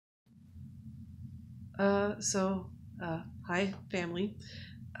Hi family.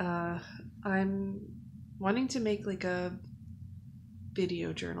 Uh, I'm wanting to make like a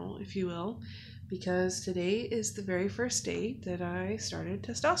video journal, if you will, because today is the very first day that I started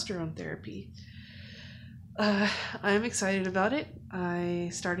testosterone therapy. Uh, I'm excited about it. I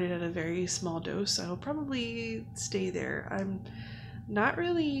started at a very small dose. I'll probably stay there. I'm not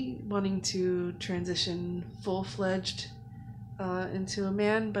really wanting to transition full fledged into a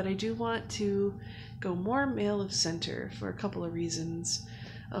man, but I do want to go more male of center for a couple of reasons.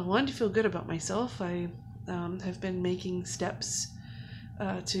 One, to feel good about myself. I have been making steps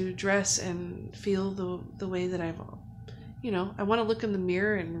to dress and feel the way that I want to look in the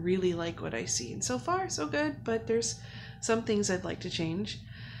mirror and really like what I see. And so far, so good, but there's some things I'd like to change.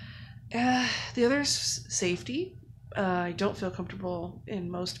 The other is safety. I don't feel comfortable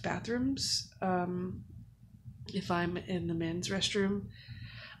in most bathrooms. If I'm in the men's restroom,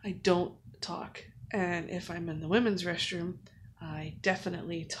 I don't talk. And if I'm in the women's restroom, I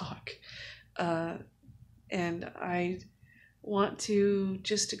definitely talk. Uh, and I want to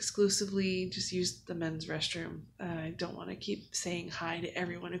just exclusively just use the men's restroom. I don't want to keep saying hi to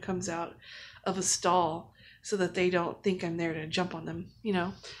everyone who comes out of a stall so that they don't think I'm there to jump on them, you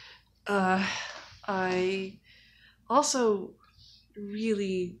know. Uh, I also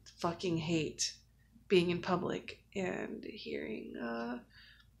really fucking hate being in public and hearing,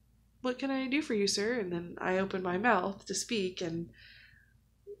 what can I do for you, sir? And then I open my mouth to speak and,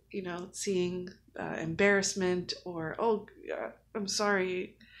 seeing embarrassment or, oh, I'm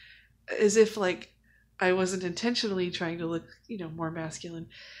sorry, as if like I wasn't intentionally trying to look, more masculine,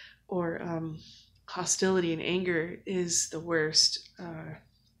 or hostility and anger is the worst.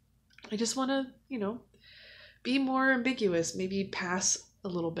 I just want to, be more ambiguous, maybe pass a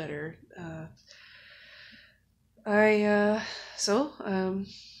little better. I so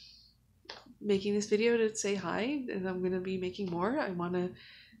making this video to say hi, and I'm gonna be making more.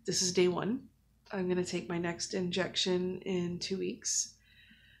 This is day one. I'm gonna take my next injection in 2 weeks.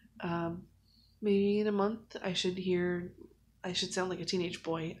 Um, Maybe in a month I should sound like a teenage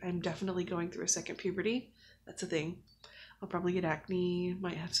boy. I'm definitely going through a second puberty. That's a thing. I'll probably get acne,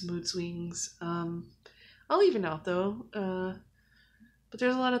 might have some mood swings. I'll even out though. But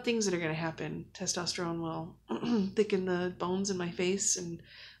there's a lot of things that are going to happen. Testosterone will thicken the bones in my face, and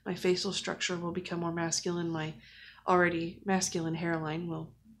my facial structure will become more masculine. My already masculine hairline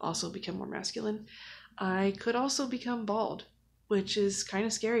will also become more masculine. I could also become bald, which is kind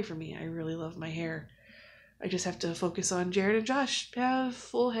of scary for me. I really love my hair. I just have to focus on Jared and Josh have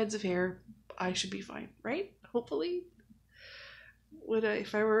full heads of hair. I should be fine, right? Hopefully.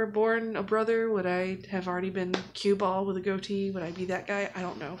 If I were born a brother, would I have already been cue ball with a goatee? Would I be that guy? I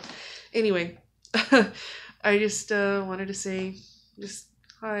don't know. Anyway, I just wanted to say just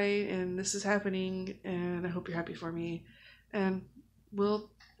hi, and this is happening, and I hope you're happy for me. And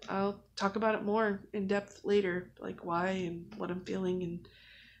I'll talk about it more in depth later, like why and what I'm feeling, and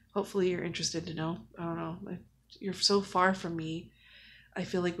hopefully you're interested to know. I don't know. You're so far from me. I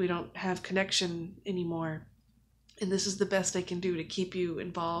feel like we don't have connection anymore. And this is the best I can do to keep you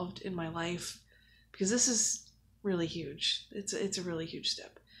involved in my life, because this is really huge. It's a really huge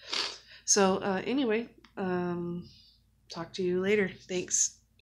step. So anyway, talk to you later. Thanks.